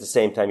that at the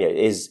same time,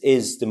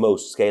 is the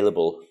most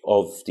scalable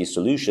of these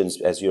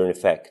solutions, as you're in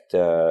effect,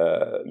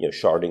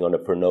 sharding on a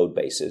per node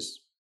basis.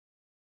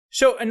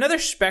 So another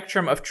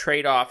spectrum of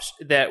trade-offs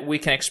that we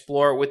can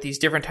explore with these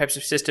different types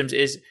of systems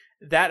is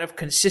that of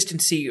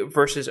consistency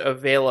versus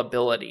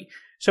availability.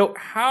 So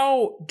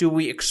how do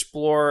we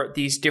explore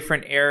these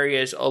different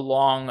areas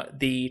along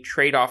the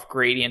trade-off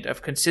gradient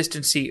of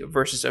consistency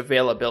versus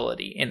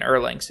availability in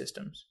Erlang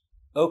systems?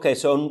 Okay,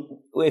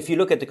 so if you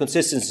look at the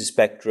consistency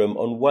spectrum,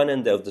 on one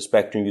end of the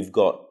spectrum, you've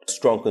got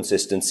strong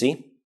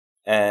consistency.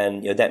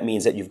 And that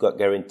means that you've got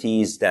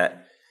guarantees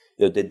that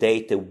the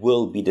data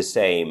will be the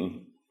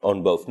same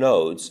on both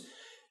nodes.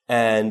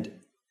 And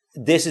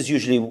this is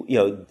usually,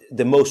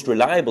 the most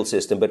reliable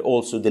system, but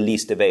also the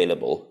least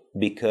available,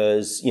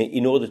 because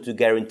in order to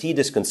guarantee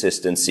this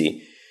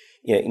consistency,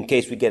 in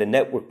case we get a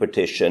network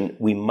partition,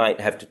 we might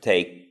have to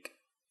take,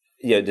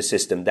 the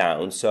system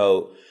down.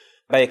 So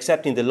by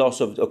accepting the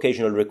loss of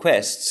occasional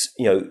requests,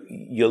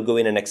 you'll go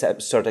in and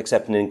start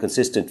accepting an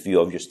inconsistent view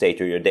of your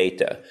state or your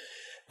data.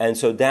 And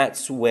so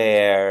that's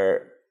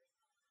where,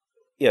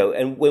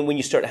 and when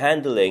you start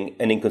handling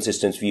an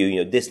inconsistent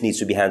view, this needs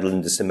to be handled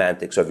in the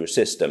semantics of your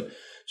system.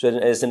 So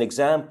as an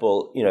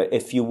example,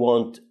 if you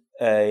want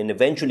an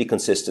eventually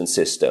consistent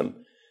system,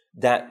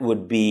 that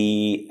would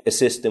be a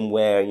system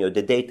where,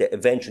 the data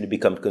eventually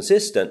becomes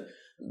consistent.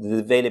 The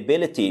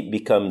availability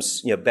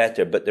becomes,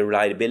 better, but the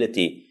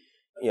reliability,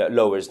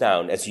 lowers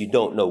down, as you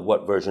don't know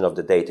what version of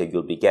the data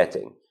you'll be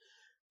getting.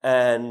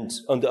 And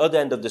on the other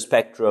end of the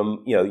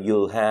spectrum,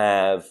 you'll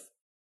have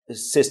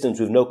systems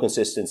with no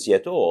consistency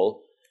at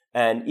all.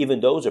 And even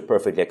those are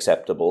perfectly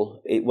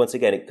acceptable. Once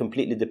again, it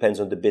completely depends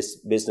on the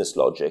business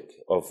logic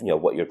of,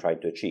 what you're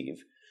trying to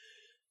achieve.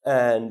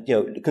 And,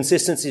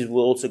 consistencies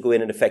will also go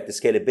in and affect the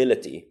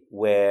scalability,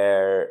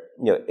 where,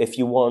 if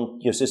you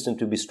want your system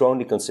to be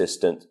strongly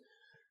consistent,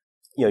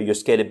 your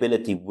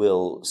scalability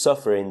will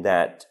suffer in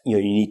that, you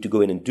need to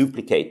go in and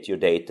duplicate your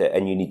data,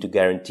 and you need to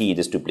guarantee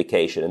this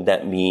duplication. And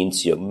that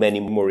means, many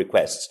more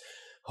requests,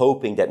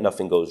 hoping that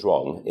nothing goes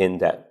wrong in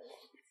that.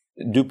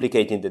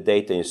 Duplicating the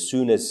data as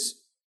soon as,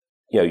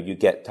 you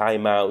get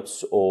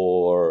timeouts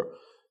or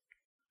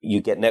you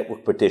get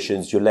network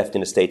partitions, you're left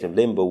in a state of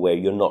limbo where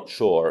you're not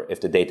sure if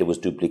the data was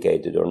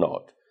duplicated or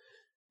not.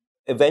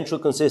 Eventual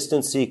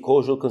consistency,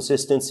 causal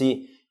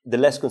consistency, the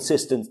less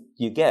consistent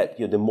you get,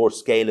 the more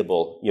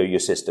scalable your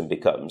system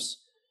becomes.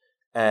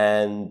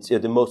 And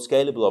the most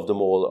scalable of them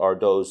all are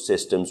those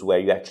systems where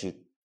you actually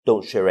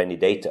don't share any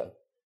data.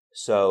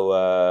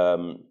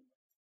 So,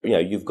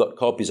 you've got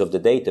copies of the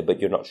data, but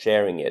you're not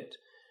sharing it.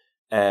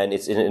 And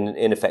it's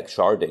in effect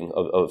sharding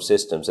of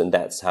systems. And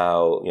that's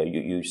how,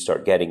 you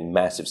start getting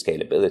massive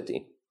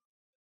scalability.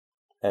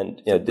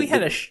 And, go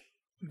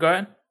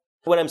ahead.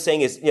 What I'm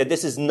saying is,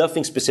 this is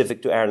nothing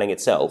specific to Erlang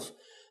itself.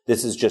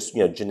 This is just,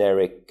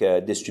 generic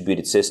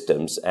distributed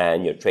systems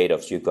and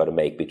trade-offs you've got to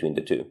make between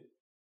the two.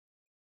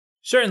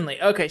 Certainly.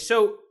 Okay,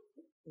 so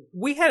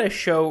we had a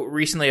show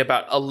recently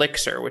about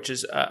Elixir, which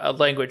is a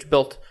language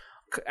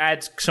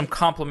adds some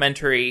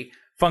complementary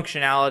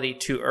functionality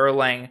to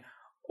Erlang.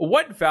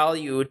 What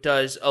value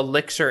does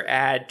Elixir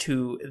add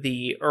to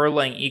the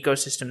Erlang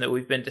ecosystem that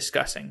we've been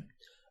discussing?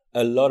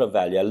 A lot of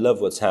value. I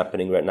love what's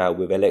happening right now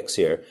with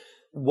Elixir.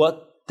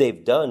 What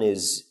they've done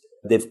is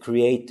they've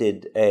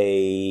created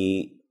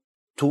a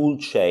tool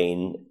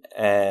chain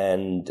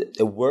and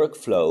a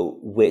workflow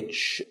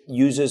which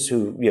users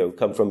who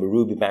come from a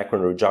Ruby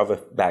background or a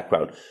Java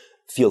background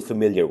feel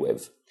familiar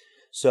with.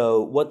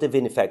 So what they've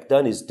in effect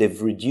done is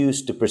they've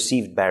reduced the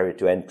perceived barrier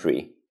to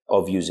entry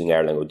of using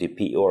Erlang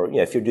ODP, or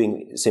if you're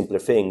doing simpler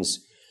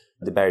things,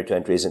 the barrier to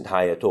entry isn't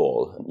high at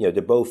all.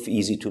 They're both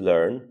easy to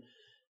learn.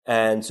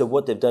 And so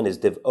what they've done is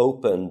they've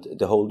opened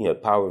the whole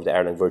power of the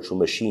Erlang virtual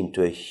machine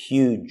to a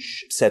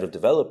huge set of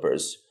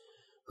developers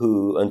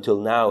who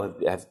until now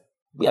have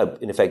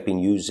in effect been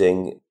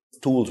using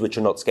tools which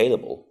are not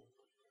scalable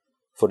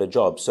for the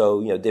job.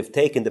 So they've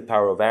taken the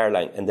power of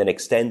Erlang and then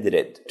extended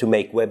it to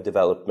make web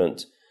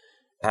development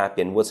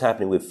happy. And what's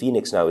happening with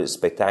Phoenix now is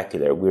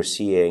spectacular. We're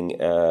seeing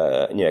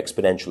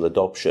exponential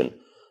adoption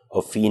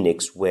of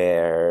Phoenix,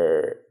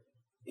 where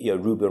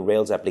Ruby on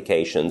Rails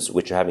applications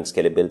which are having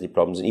scalability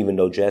problems, and even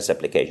Node.js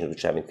applications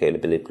which are having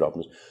scalability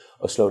problems,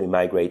 are slowly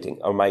migrating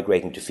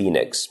to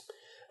Phoenix,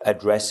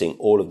 addressing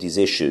all of these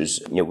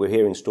issues. We're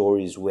hearing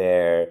stories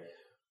where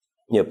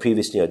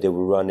previously they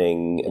were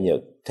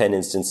running 10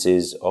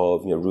 instances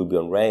of Ruby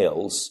on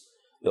Rails,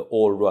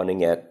 all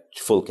running at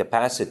full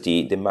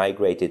capacity. They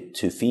migrated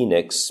to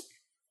Phoenix,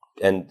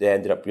 and they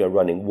ended up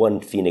running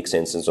one Phoenix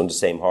instance on the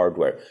same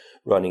hardware,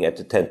 running at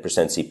the 10%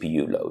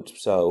 CPU load.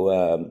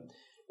 So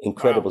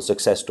incredible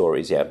success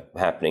stories,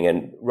 happening.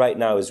 And right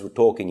now, as we're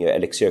talking,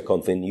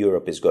 ElixirConf in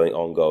Europe is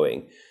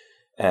ongoing,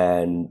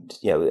 and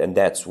and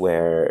that's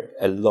where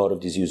a lot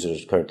of these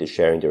users are currently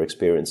sharing their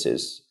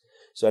experiences.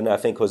 So, and I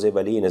think Jose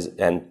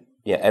Valin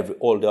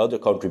all the other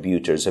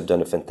contributors have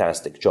done a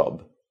fantastic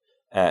job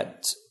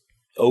at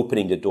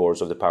opening the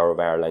doors of the power of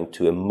Erlang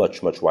to a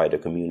much, much wider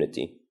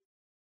community.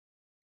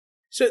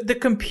 So the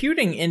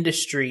computing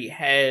industry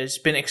has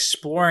been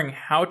exploring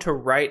how to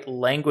write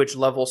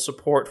language-level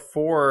support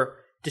for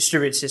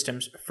distributed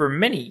systems for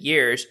many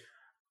years.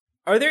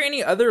 Are there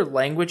any other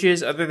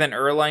languages other than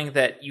Erlang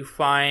that you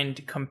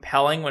find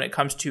compelling when it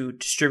comes to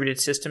distributed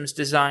systems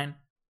design?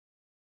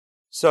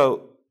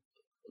 So,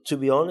 to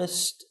be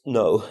honest,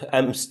 no.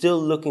 I'm still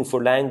looking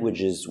for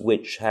languages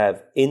which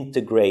have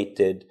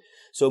integrated,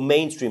 so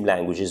mainstream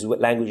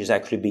languages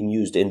actually being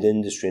used in the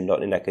industry and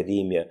not in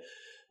academia,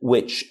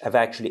 which have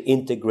actually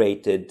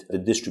integrated the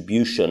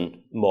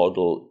distribution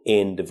model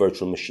in the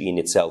virtual machine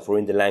itself or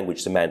in the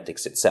language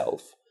semantics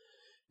itself.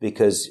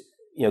 Because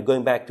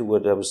going back to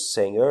what I was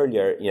saying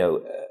earlier,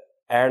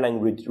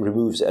 Erlang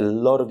removes a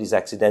lot of these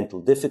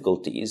accidental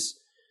difficulties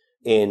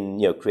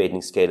in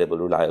creating scalable,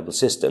 reliable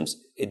systems.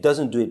 It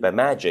doesn't do it by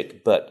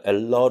magic, but a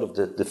lot of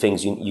the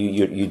things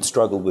you'd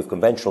struggle with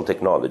conventional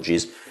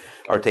technologies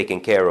are taken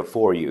care of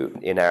for you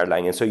in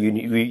Erlang, and so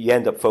you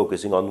end up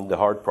focusing on the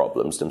hard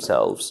problems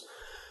themselves.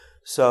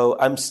 So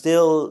I'm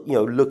still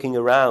looking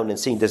around and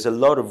seeing there's a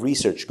lot of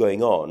research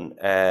going on,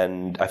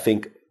 and I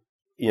think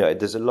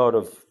there's a lot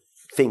of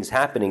things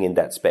happening in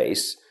that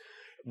space,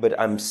 but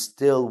I'm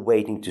still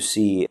waiting to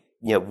see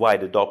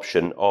wide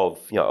adoption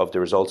of the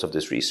results of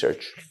this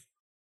research.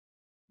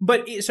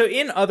 But so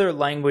in other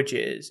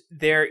languages,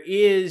 there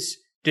is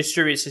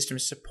distributed system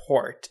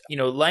support.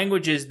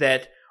 Languages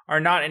that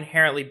are not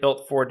inherently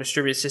built for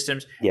distributed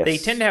systems, yes, they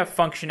tend to have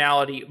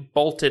functionality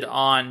bolted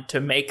on to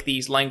make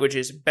these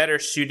languages better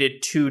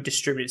suited to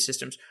distributed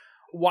systems.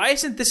 Why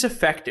isn't this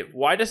effective?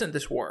 Why doesn't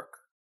this work?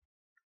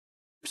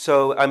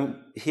 So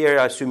I'm here.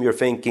 I assume you're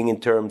thinking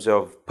in terms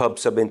of pub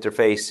sub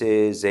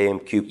interfaces,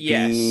 AMQP,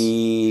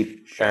 yes,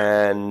 sure.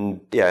 And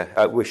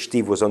I wish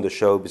Steve was on the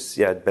show because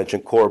I'd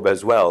mentioned Corba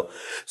as well.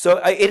 So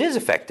it is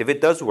effective.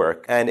 It does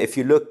work. And if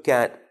you look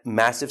at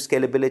massive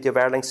scalability of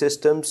Erlang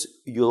systems,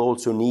 you'll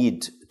also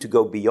need to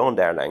go beyond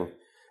Erlang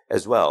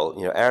as well.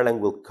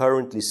 Erlang will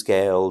currently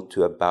scale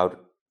to about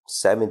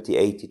 70,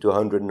 80 to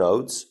 100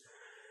 nodes.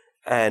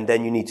 And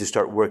then you need to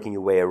start working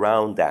your way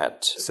around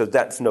that. So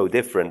that's no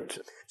different.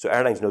 So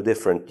Erlang's no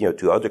different,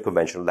 to other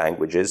conventional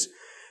languages.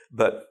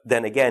 But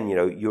then again,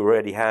 you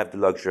already have the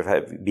luxury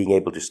of being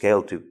able to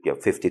scale to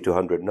 50 to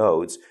 100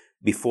 nodes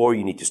before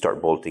you need to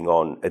start bolting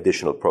on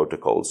additional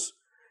protocols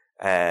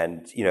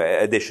and,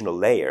 additional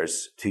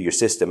layers to your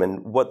system.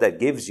 And what that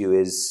gives you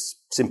is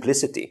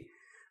simplicity.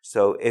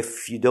 So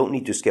if you don't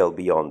need to scale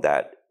beyond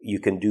that, you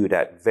can do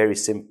that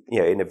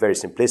in a very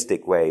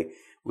simplistic way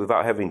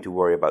without having to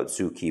worry about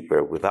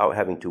Zookeeper, without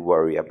having to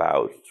worry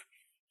about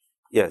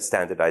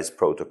standardized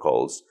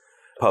protocols,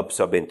 pub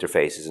sub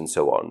interfaces, and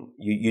so on.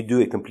 You do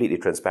it completely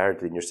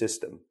transparently in your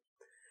system.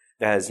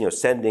 As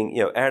sending,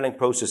 Erlang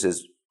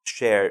processes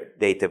share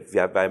data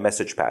via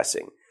message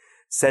passing.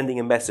 Sending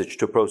a message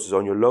to a process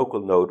on your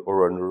local node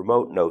or on a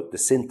remote node, the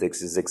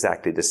syntax is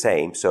exactly the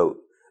same. So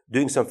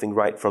doing something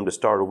right from the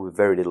start with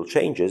very little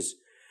changes,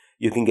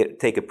 you can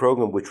take a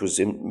program which was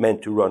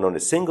meant to run on a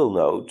single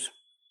node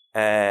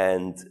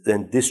and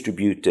then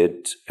distribute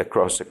it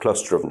across a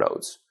cluster of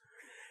nodes.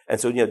 And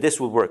so, this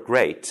will work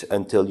great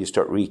until you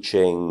start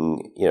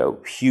reaching,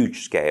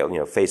 huge scale,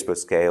 Facebook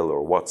scale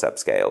or WhatsApp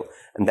scale.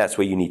 And that's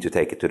where you need to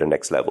take it to the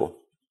next level.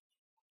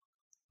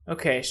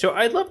 Okay, so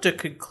I'd love to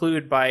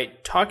conclude by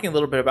talking a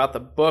little bit about the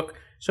book.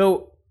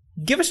 So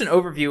give us an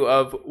overview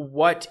of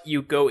what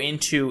you go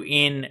into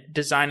in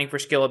designing for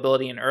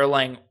scalability in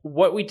Erlang,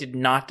 what we did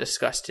not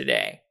discuss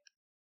today.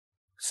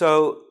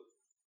 So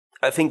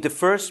I think the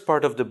first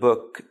part of the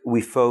book,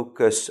 we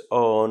focus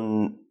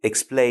on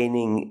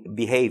explaining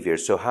behavior.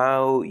 So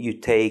how you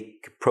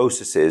take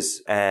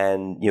processes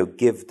and,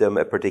 give them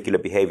a particular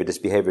behavior. This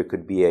behavior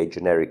could be a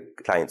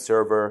generic client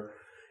server.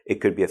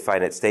 It could be a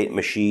finite state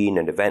machine,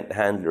 an event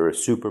handler, a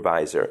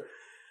supervisor.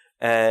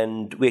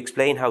 And we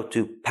explain how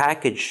to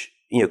package,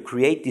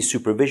 create these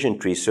supervision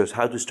trees. So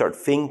how to start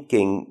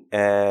thinking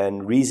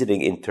and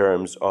reasoning in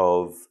terms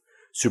of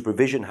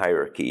supervision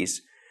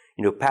hierarchies,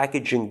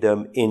 packaging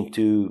them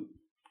into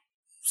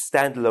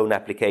standalone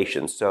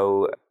applications.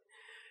 So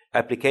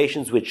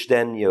applications which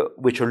then,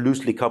 which are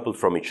loosely coupled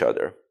from each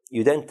other.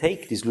 You then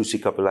take these loosely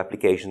coupled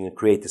applications and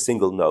create a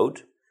single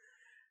node.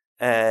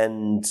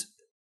 And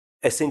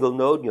a single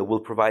node, will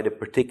provide a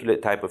particular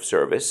type of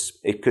service.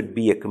 It could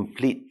be a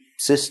complete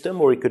system,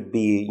 or it could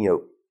be,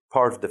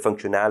 part of the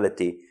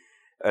functionality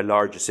a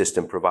larger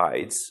system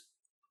provides.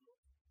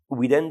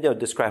 We then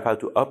describe how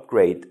to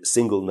upgrade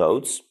single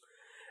nodes.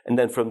 And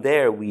then from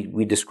there,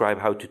 we describe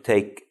how to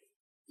take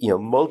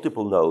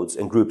multiple nodes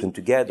and group them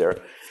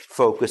together,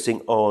 focusing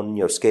on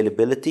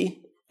scalability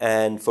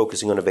and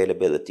focusing on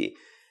availability.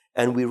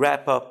 And we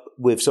wrap up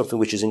with something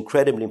which is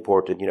incredibly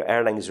important.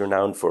 Erlang is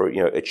renowned for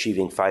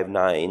achieving 5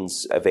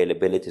 nines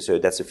availability, so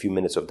that's a few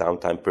minutes of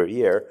downtime per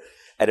year,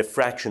 at a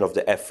fraction of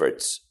the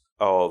efforts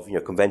of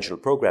conventional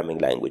programming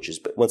languages.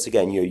 But once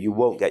again, you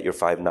won't get your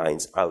 5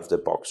 nines out of the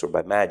box or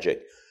by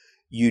magic.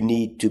 You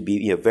need to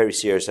be very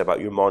serious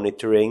about your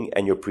monitoring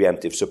and your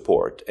preemptive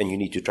support, and you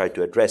need to try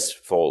to address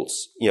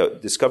faults,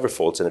 discover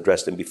faults and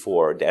address them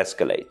before they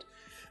escalate.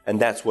 And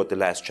that's what the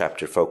last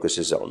chapter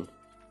focuses on.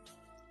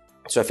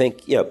 So I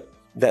think,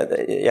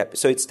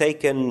 so it's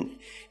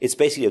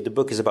basically, the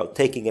book is about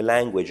taking a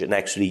language and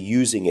actually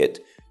using it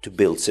to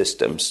build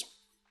systems.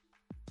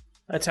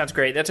 That sounds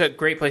great. That's a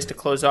great place to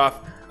close off.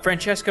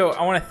 Francesco,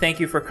 I want to thank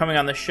you for coming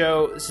on the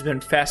show. This has been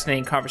a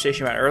fascinating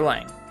conversation about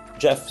Erlang.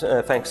 Jeff,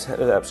 thanks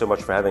so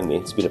much for having me.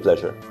 It's been a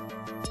pleasure.